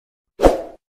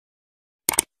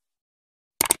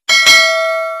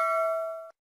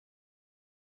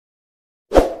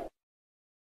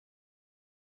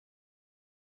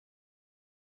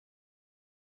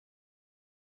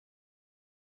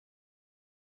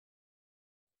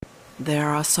There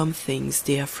are some things,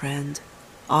 dear friend,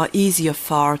 are easier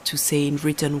far to say in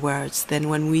written words than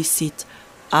when we sit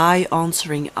eye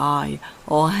answering eye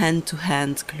or hand to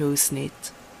hand close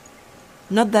knit.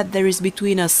 Not that there is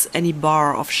between us any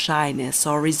bar of shyness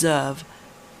or reserve.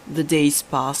 The day is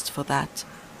past for that,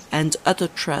 and utter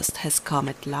trust has come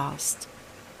at last.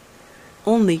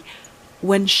 Only,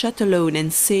 when shut alone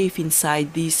and safe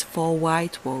inside these four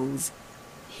white walls,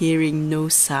 hearing no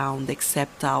sound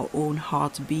except our own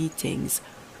heart beatings,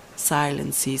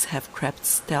 silences have crept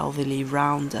stealthily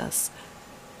round us,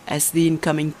 as the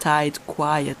incoming tide,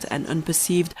 quiet and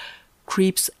unperceived,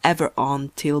 creeps ever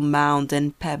on till mound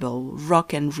and pebble,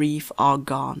 rock and reef are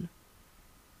gone.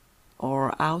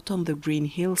 Or out on the green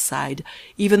hillside,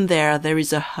 even there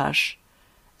is a hush,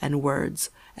 and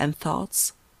words and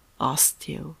thoughts are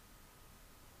still.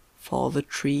 For the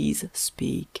trees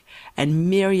speak, and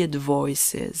myriad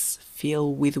voices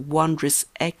fill with wondrous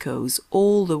echoes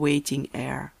all the waiting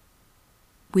air.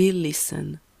 We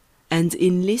listen, and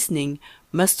in listening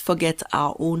must forget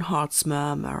our own heart's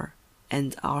murmur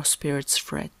and our spirit's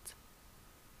fret.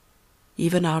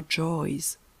 Even our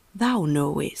joys, thou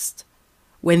knowest,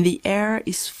 when the air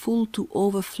is full to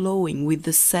overflowing with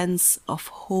the sense of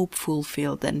hope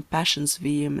fulfilled and passion's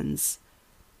vehemence.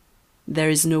 There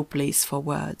is no place for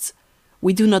words.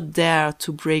 We do not dare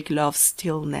to break love's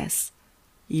stillness,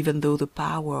 even though the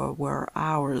power were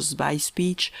ours by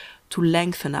speech to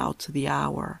lengthen out the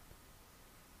hour.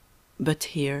 But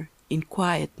here, in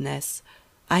quietness,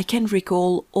 I can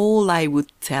recall all I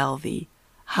would tell thee,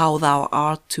 how thou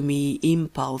art to me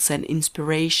impulse and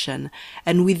inspiration,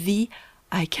 and with thee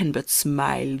I can but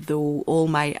smile though all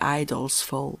my idols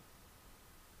fall.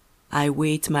 I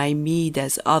wait my meed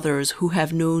as others who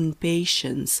have known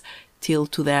patience till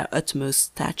to their utmost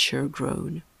stature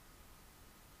grown.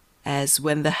 As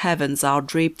when the heavens are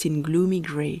draped in gloomy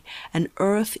grey, and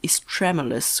earth is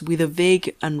tremulous with a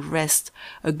vague unrest,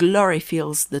 a glory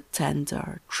fills the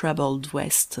tender, troubled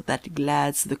west that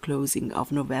glads the closing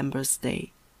of November's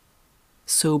day.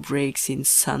 So breaks in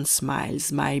sun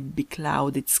smiles my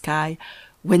beclouded sky,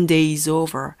 when day is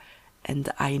over, and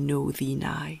I know thee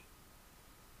nigh.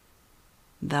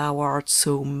 Thou art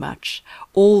so much,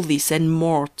 all this and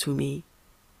more to me.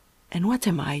 And what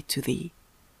am I to thee?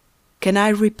 Can I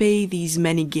repay these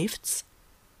many gifts?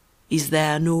 Is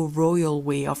there no royal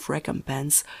way of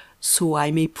recompense, so I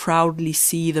may proudly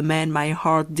see the man my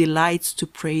heart delights to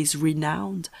praise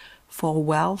renowned, for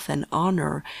wealth and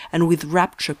honor, and with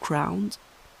rapture crowned?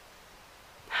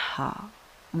 Ah,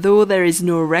 though there is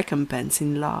no recompense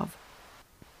in love,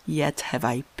 yet have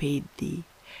I paid thee,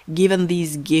 given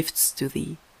these gifts to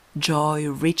thee, joy,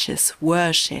 riches,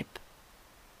 worship.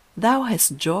 Thou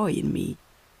hast joy in me.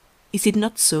 Is it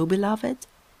not so, beloved?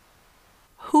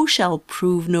 Who shall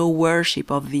prove no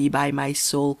worship of thee by my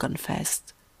soul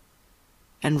confessed?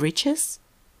 And riches?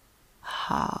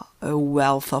 Ah, a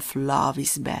wealth of love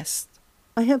is best.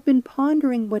 I have been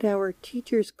pondering what our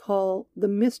teachers call the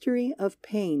mystery of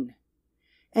pain.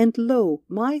 And lo,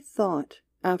 my thought,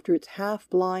 after its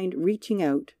half-blind reaching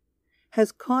out,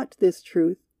 has caught this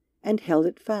truth and held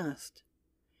it fast.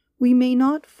 We may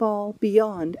not fall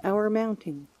beyond our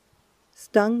mounting.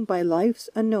 Stung by life's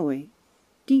annoy,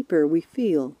 deeper we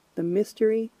feel the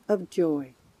mystery of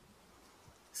joy.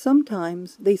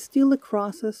 Sometimes they steal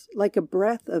across us like a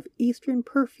breath of eastern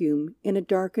perfume in a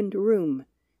darkened room,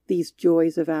 these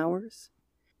joys of ours.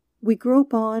 We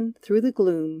grope on through the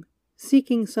gloom,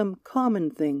 seeking some common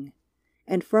thing,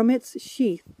 and from its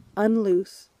sheath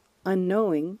unloose,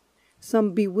 unknowing,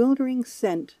 some bewildering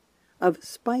scent of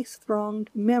spice-thronged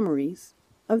memories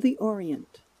of the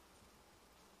Orient.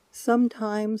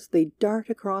 Sometimes they dart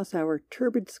across our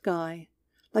turbid sky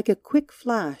like a quick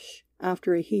flash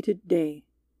after a heated day.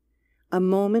 A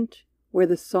moment where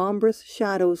the sombrest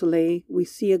shadows lay, we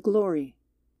see a glory.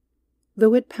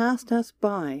 Though it passed us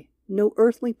by, no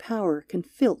earthly power can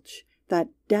filch that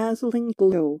dazzling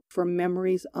glow from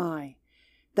memory's eye,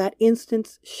 that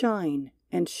instant's shine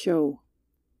and show.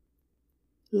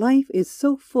 Life is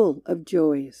so full of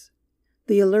joys.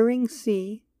 The alluring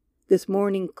sea, this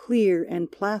morning clear and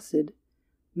placid,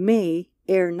 may,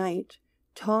 ere night,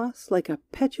 toss like a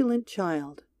petulant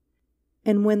child,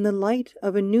 and when the light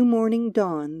of a new morning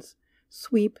dawns,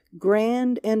 sweep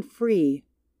grand and free,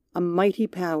 a mighty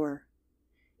power.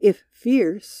 If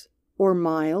fierce, or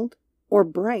mild, or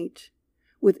bright,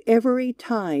 with every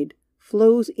tide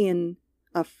flows in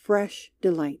a fresh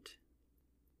delight.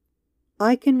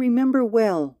 I can remember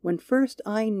well when first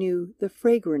I knew the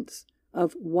fragrance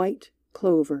of white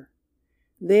clover.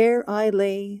 There I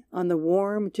lay on the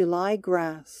warm July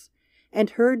grass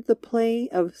and heard the play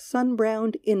of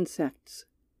sun-browned insects,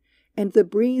 and the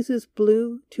breezes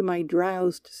blew to my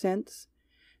drowsed sense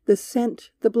the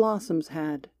scent the blossoms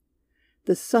had.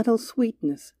 The subtle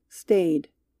sweetness stayed,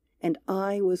 and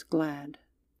I was glad.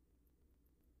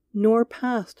 Nor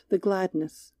passed the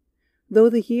gladness, though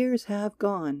the years have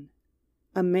gone,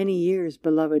 a many years,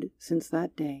 beloved, since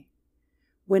that day,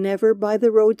 whenever by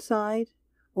the roadside,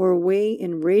 or away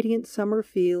in radiant summer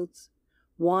fields,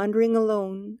 wandering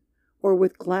alone, or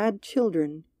with glad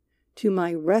children, to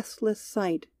my restless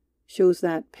sight shows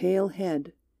that pale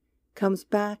head, comes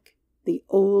back the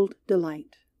old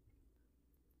delight.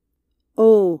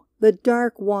 Oh, the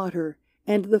dark water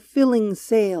and the filling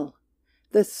sail,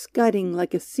 the scudding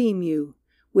like a sea-mew,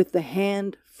 with the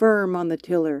hand firm on the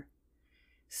tiller.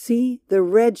 See the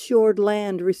red-shored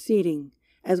land receding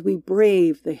as we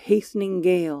brave the hastening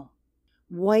gale.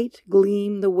 White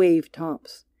gleam the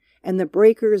wave-tops, and the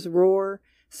breakers' roar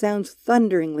sounds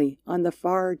thunderingly on the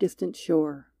far-distant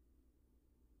shore.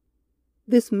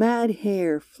 This mad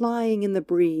hair flying in the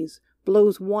breeze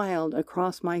blows wild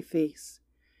across my face.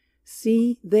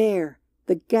 See there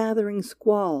the gathering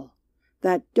squall,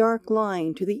 that dark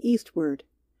line to the eastward.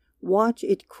 Watch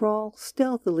it crawl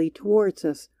stealthily towards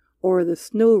us o'er the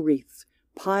snow wreaths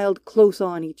piled close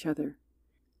on each other.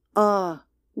 Ah,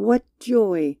 what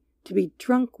joy to be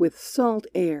drunk with salt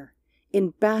air,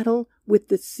 in battle with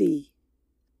the sea!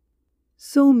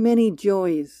 So many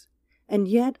joys, and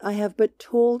yet I have but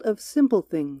told of simple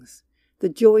things, the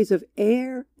joys of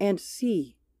air and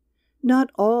sea.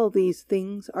 Not all these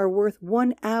things are worth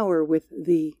 1 hour with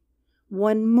thee,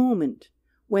 1 moment,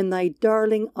 when thy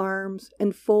darling arms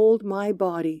enfold my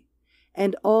body,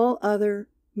 and all other,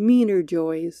 meaner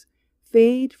joys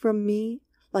fade from me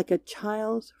like a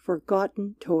child's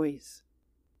forgotten toys.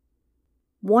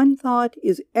 One thought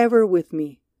is ever with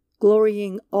me,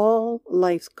 glorying all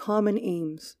life's common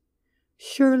aims.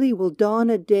 Surely will dawn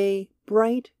a day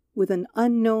bright with an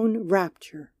unknown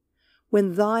rapture,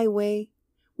 when thy way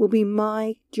will be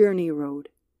my journey road,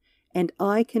 and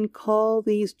I can call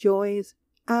these joys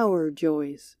our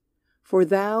joys, for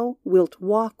thou wilt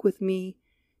walk with me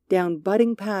down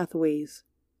budding pathways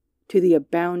to the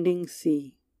abounding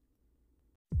sea.